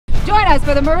Join us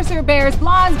for the Mercer Bears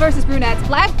Blondes versus Brunnettes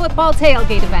flag football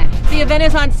tailgate event. The event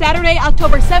is on Saturday,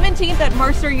 October 17th at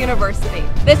Mercer University.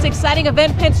 This exciting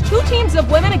event pits two teams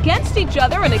of women against each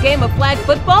other in a game of flag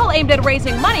football aimed at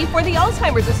raising money for the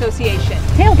Alzheimer's Association.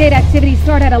 Tailgate activities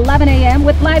start at 11 a.m.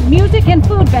 with live music and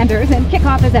food vendors, and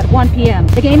kickoff is at 1 p.m.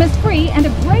 The game is free and a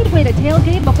great way to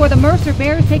tailgate before the Mercer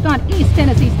Bears take on East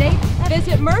Tennessee State.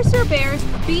 Visit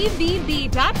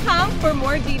mercerbearsbvb.com for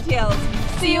more details.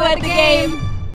 See you at the game.